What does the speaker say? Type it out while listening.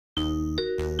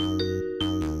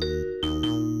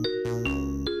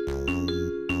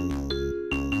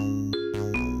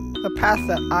The path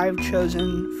that I've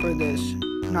chosen for this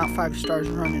not 5 stars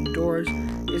run indoors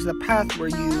is the path where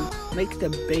you make the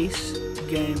base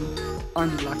game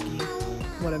unlucky.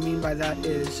 What I mean by that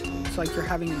is it's like you're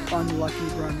having an unlucky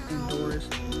run indoors.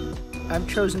 I've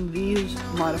chosen these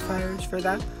modifiers for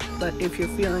that, but if you're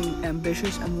feeling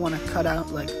ambitious and want to cut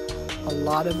out like a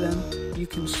lot of them, you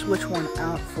can switch one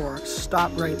out for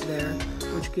stop right there,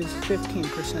 which gives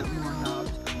 15% more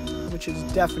knobs, which is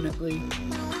definitely,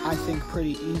 I think,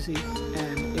 pretty easy,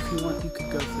 and if you want, you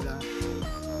could go for that.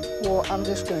 Well, I'm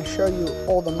just going to show you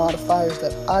all the modifiers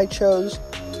that I chose.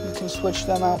 You can switch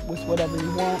them out with whatever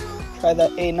you want. Try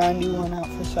that A91 out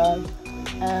for size,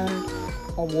 and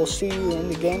we'll see you in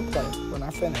the gameplay when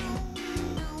I finish.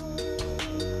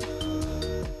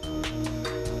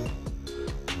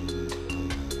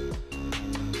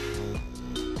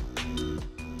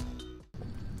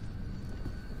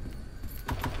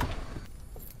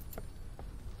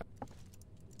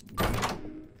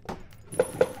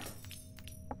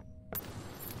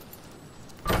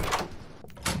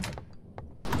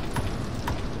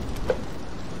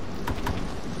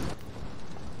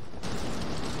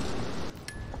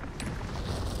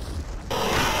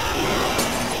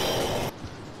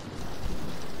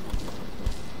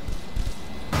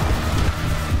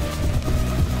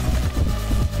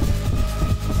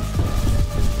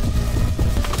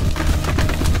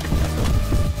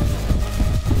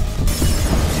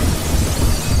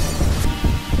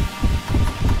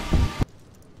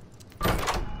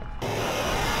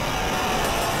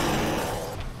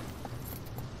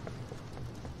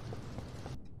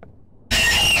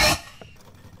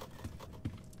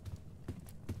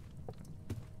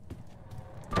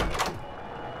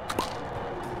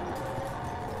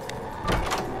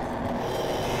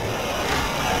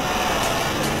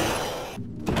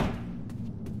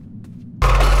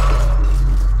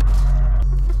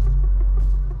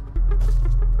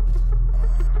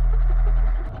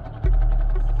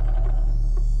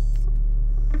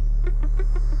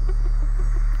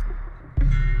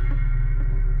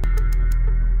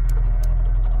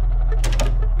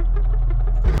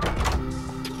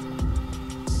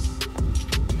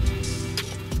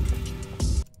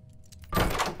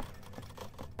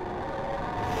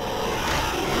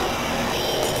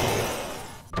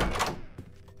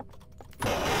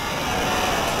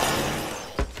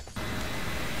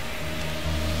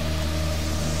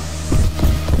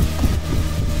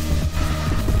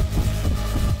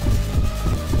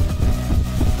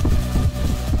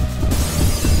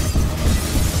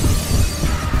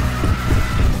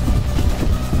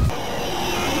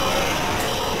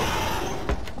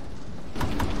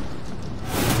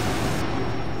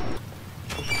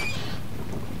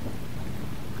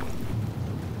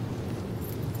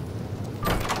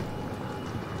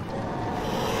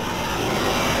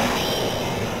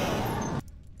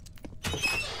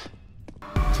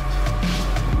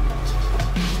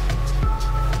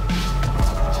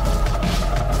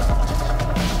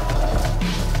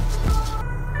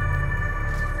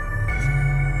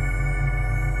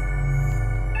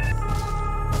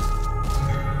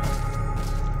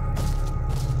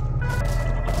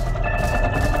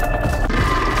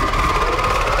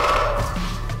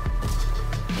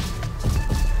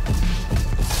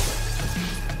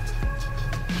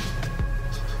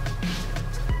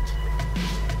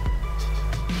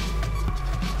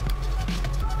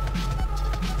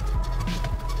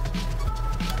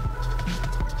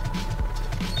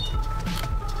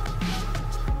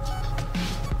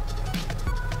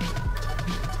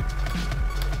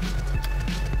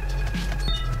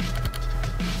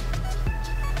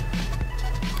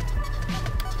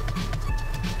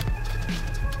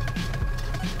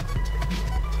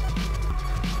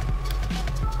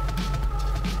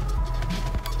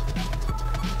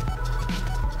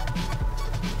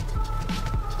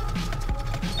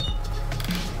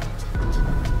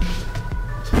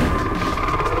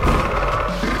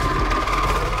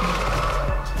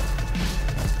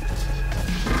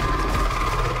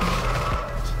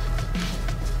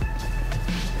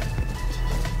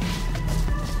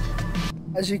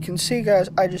 As you can see, guys,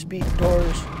 I just beat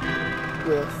doors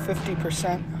with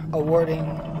 50%, awarding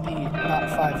the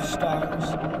not 5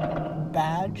 stars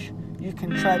badge. You can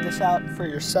try this out for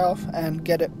yourself and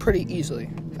get it pretty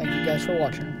easily. Thank you guys for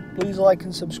watching. Please like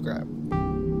and subscribe.